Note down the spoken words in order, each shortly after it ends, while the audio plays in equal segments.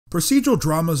Procedural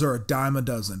dramas are a dime a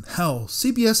dozen. Hell,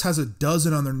 CBS has a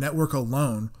dozen on their network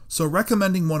alone, so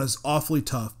recommending one is awfully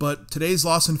tough, but today's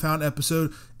Lost and Found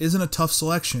episode isn't a tough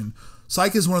selection.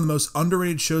 Psych is one of the most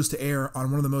underrated shows to air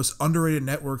on one of the most underrated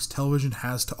networks television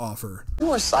has to offer. If you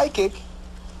were psychic,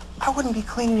 I wouldn't be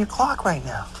cleaning your clock right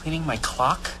now. Cleaning my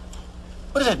clock?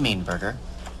 What does that mean, Burger?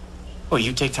 Well,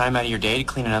 you take time out of your day to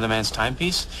clean another man's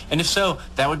timepiece? And if so,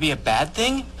 that would be a bad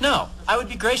thing? No, I would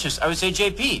be gracious. I would say,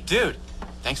 JP, dude,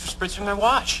 thanks for spritzing my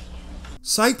watch.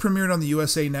 Psych premiered on the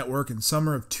USA Network in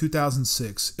summer of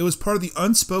 2006. It was part of the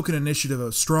unspoken initiative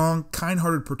of strong,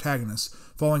 kind-hearted protagonists,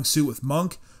 following suit with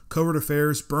Monk, Covert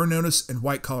Affairs, Burn Notice, and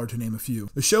White Collar, to name a few.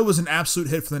 The show was an absolute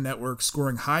hit for the network,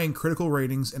 scoring high in critical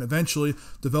ratings and eventually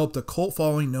developed a cult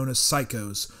following known as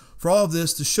Psychos. For all of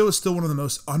this, the show is still one of the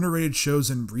most underrated shows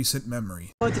in recent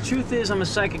memory. But the truth is, I'm a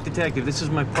psychic detective. This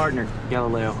is my partner,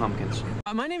 Galileo Humpkins.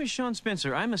 My name is Sean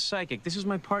Spencer. I'm a psychic. This is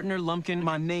my partner, Lumpkin.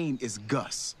 My name is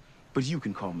Gus, but you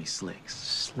can call me Slicks.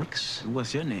 Slicks?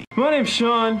 What's your name? My name's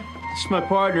Sean. This is my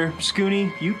partner,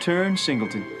 Scooney, U-Turn,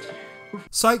 Singleton.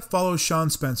 Psych follows Sean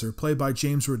Spencer, played by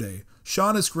James Roday.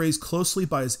 Sean is raised closely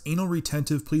by his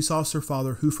anal-retentive police officer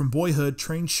father who from boyhood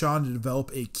trained Sean to develop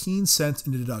a keen sense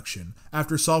in deduction.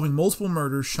 After solving multiple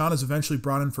murders, Sean is eventually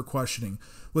brought in for questioning.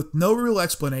 With no real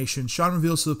explanation, Sean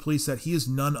reveals to the police that he is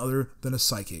none other than a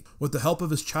psychic. With the help of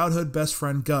his childhood best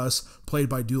friend Gus, played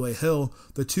by Dule Hill,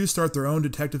 the two start their own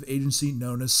detective agency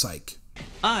known as Psych.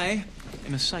 I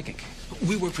am a psychic.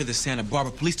 We work for the Santa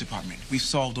Barbara Police Department. We've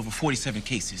solved over 47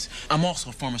 cases. I'm also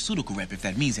a pharmaceutical rep, if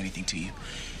that means anything to you.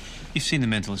 You've seen The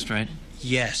Mentalist, right?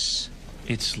 Yes.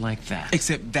 It's like that.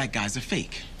 Except that guy's a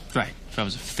fake. Right. If I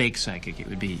was a fake psychic, it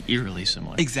would be eerily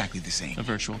similar. Exactly the same. A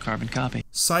virtual carbon copy.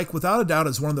 Psych, without a doubt,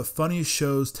 is one of the funniest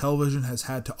shows television has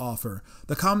had to offer.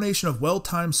 The combination of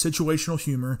well-timed situational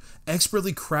humor,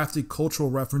 expertly crafted cultural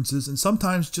references, and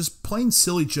sometimes just plain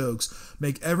silly jokes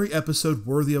make every episode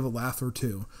worthy of a laugh or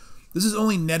two. This is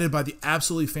only netted by the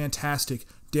absolutely fantastic,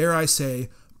 dare I say,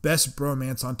 best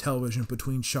bromance on television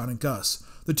between Sean and Gus.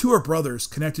 The two are brothers,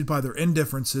 connected by their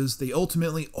indifferences. They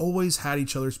ultimately always had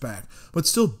each other's back, but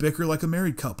still bicker like a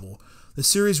married couple. The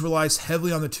series relies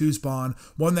heavily on the two's bond,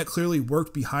 one that clearly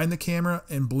worked behind the camera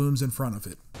and blooms in front of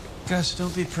it. Gus,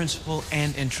 don't be principal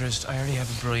and interest. I already have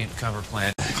a brilliant cover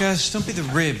plan. Gus, don't be the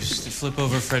ribs that flip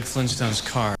over Fred Flintstone's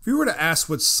car. If you were to ask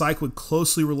what Psych would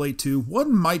closely relate to,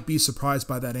 one might be surprised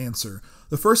by that answer.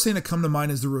 The first thing to come to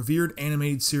mind is the revered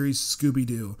animated series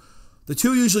Scooby-Doo. The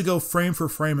two usually go frame for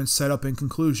frame in setup and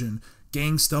conclusion.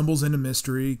 Gang stumbles into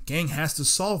mystery, gang has to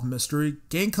solve mystery,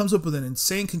 gang comes up with an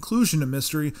insane conclusion to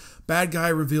mystery, bad guy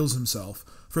reveals himself.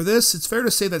 For this, it's fair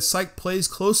to say that Psych plays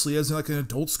closely as like an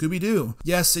adult Scooby-Doo.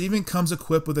 Yes, it even comes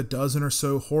equipped with a dozen or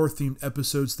so horror-themed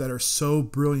episodes that are so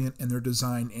brilliant in their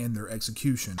design and their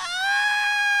execution.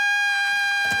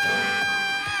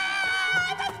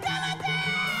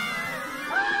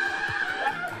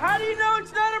 How do you know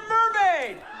it's not a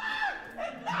mermaid?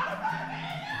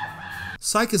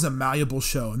 Psych is a malleable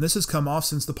show, and this has come off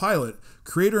since the pilot.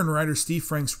 Creator and writer Steve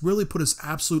Franks really put his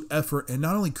absolute effort in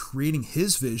not only creating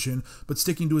his vision, but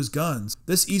sticking to his guns.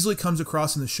 This easily comes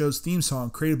across in the show's theme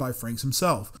song created by Franks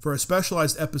himself. For his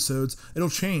specialized episodes, it'll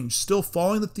change, still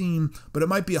following the theme, but it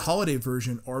might be a holiday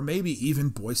version, or maybe even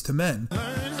Boys to Men. Learn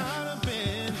how to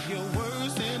bend your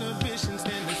worst inhibitions,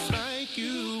 then to strike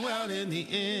you out in the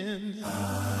end.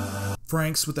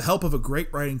 Franks, with the help of a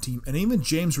great writing team and even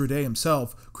James Roday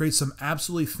himself, creates some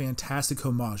absolutely fantastic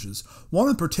homages. One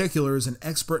in particular is an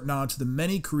expert nod to the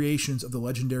many creations of the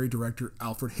legendary director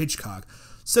Alfred Hitchcock.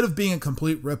 Instead of being a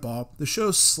complete ripoff, the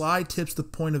show sly tips the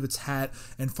point of its hat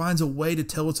and finds a way to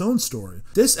tell its own story.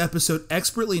 This episode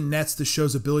expertly nets the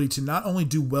show's ability to not only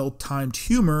do well-timed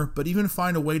humor, but even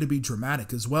find a way to be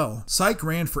dramatic as well. Psych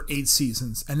ran for 8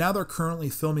 seasons, and now they're currently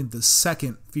filming the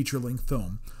second feature-length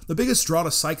film. The biggest draw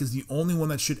to Psych is the only one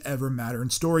that should ever matter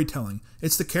in storytelling.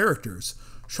 It's the characters.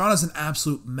 Sean is an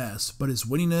absolute mess, but his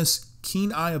wittiness,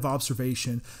 keen eye of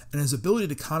observation, and his ability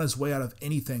to con his way out of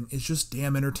anything is just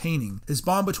damn entertaining. His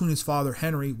bond between his father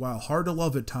Henry, while hard to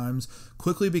love at times,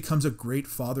 quickly becomes a great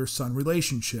father-son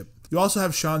relationship. You also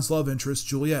have Sean's love interest,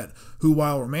 Juliet, who,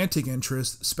 while romantic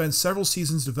interest, spends several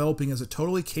seasons developing as a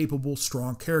totally capable,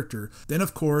 strong character. Then,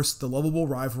 of course, the lovable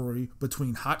rivalry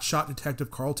between hotshot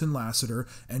detective Carlton Lassiter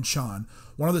and Sean.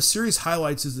 One of the series'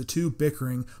 highlights is the two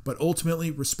bickering, but ultimately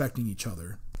respecting each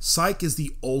other. Psych is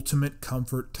the ultimate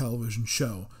comfort television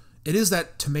show. It is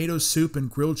that tomato soup and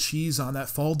grilled cheese on that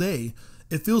fall day.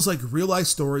 It feels like real-life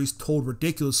stories told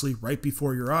ridiculously right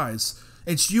before your eyes.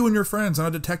 It's you and your friends on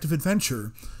a detective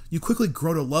adventure. You quickly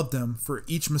grow to love them for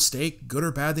each mistake, good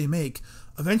or bad, they make.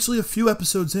 Eventually, a few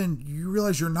episodes in, you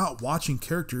realize you're not watching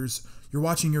characters, you're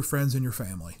watching your friends and your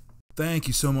family. Thank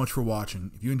you so much for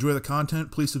watching. If you enjoy the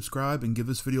content, please subscribe and give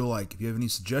this video a like. If you have any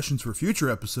suggestions for future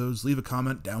episodes, leave a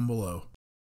comment down below.